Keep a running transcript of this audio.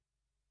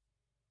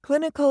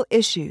Clinical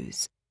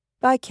Issues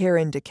by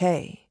Karen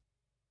Decay.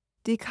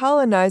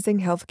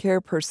 Decolonizing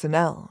Healthcare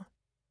Personnel.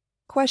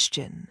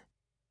 Question: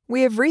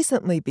 We have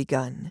recently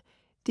begun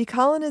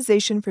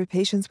decolonization for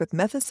patients with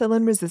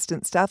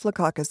methicillin-resistant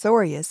Staphylococcus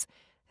aureus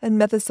and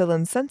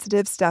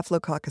methicillin-sensitive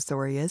Staphylococcus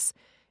aureus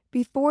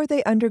before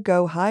they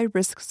undergo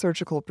high-risk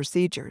surgical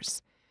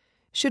procedures.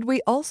 Should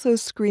we also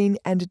screen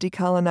and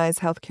decolonize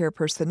healthcare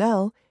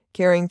personnel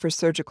caring for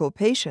surgical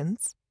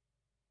patients?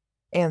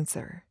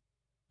 Answer: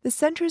 The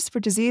Centers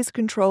for Disease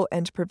Control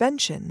and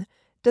Prevention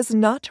does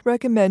not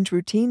recommend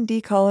routine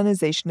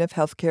decolonization of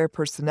healthcare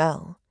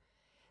personnel.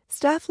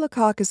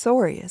 Staphylococcus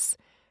aureus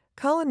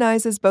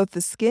colonizes both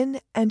the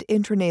skin and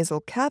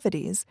intranasal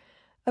cavities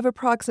of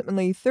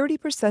approximately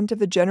 30% of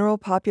the general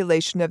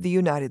population of the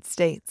United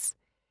States.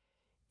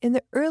 In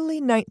the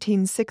early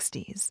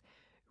 1960s,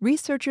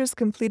 researchers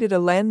completed a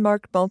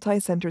landmark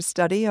multi-center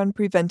study on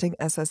preventing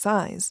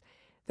SSIs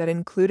that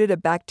included a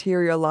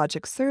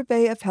bacteriologic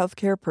survey of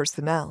healthcare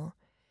personnel.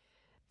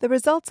 The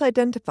results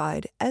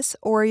identified S.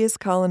 aureus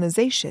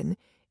colonization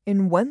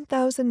in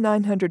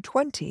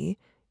 1,920,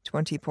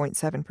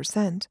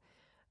 20.7%,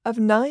 of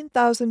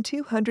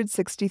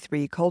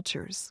 9,263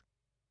 cultures.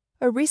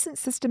 A recent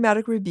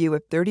systematic review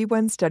of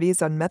 31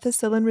 studies on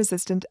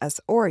methicillin-resistant S.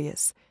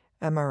 aureus,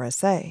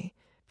 MRSA,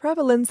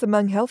 prevalence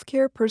among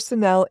healthcare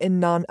personnel in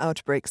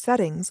non-outbreak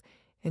settings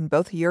in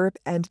both Europe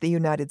and the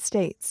United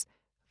States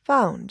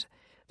found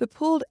the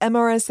pooled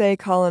MRSA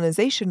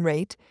colonization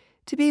rate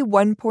to be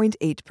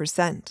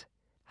 1.8%.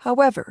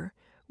 However,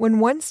 when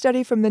one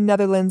study from the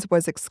Netherlands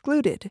was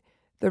excluded,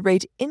 the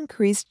rate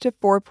increased to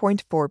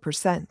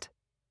 4.4%.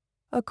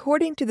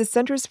 According to the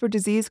Centers for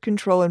Disease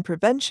Control and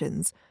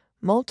Prevention's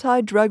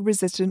Multi-Drug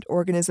Resistant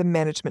Organism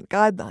Management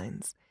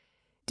Guidelines,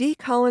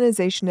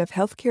 decolonization of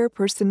healthcare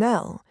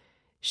personnel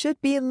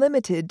should be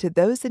limited to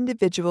those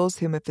individuals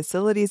whom a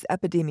facility's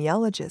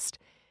epidemiologist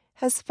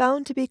has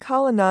found to be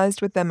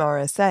colonized with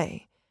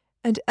MRSA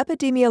and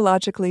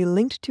epidemiologically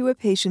linked to a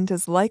patient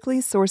as likely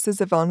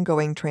sources of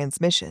ongoing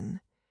transmission.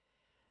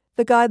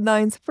 The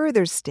guidelines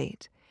further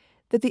state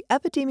that the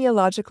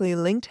epidemiologically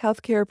linked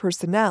healthcare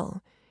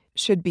personnel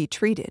should be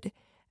treated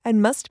and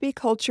must be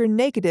culture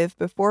negative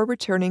before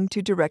returning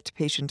to direct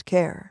patient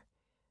care.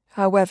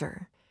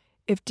 However,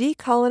 if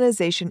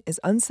decolonization is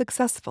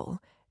unsuccessful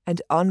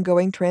and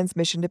ongoing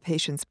transmission to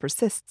patients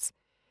persists,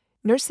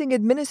 nursing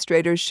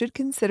administrators should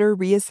consider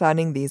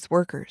reassigning these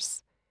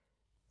workers.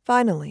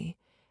 Finally,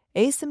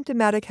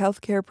 asymptomatic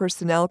healthcare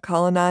personnel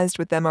colonized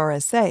with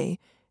MRSA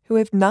who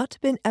have not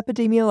been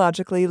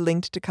epidemiologically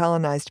linked to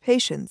colonized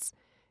patients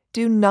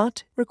do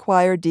not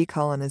require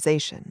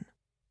decolonization.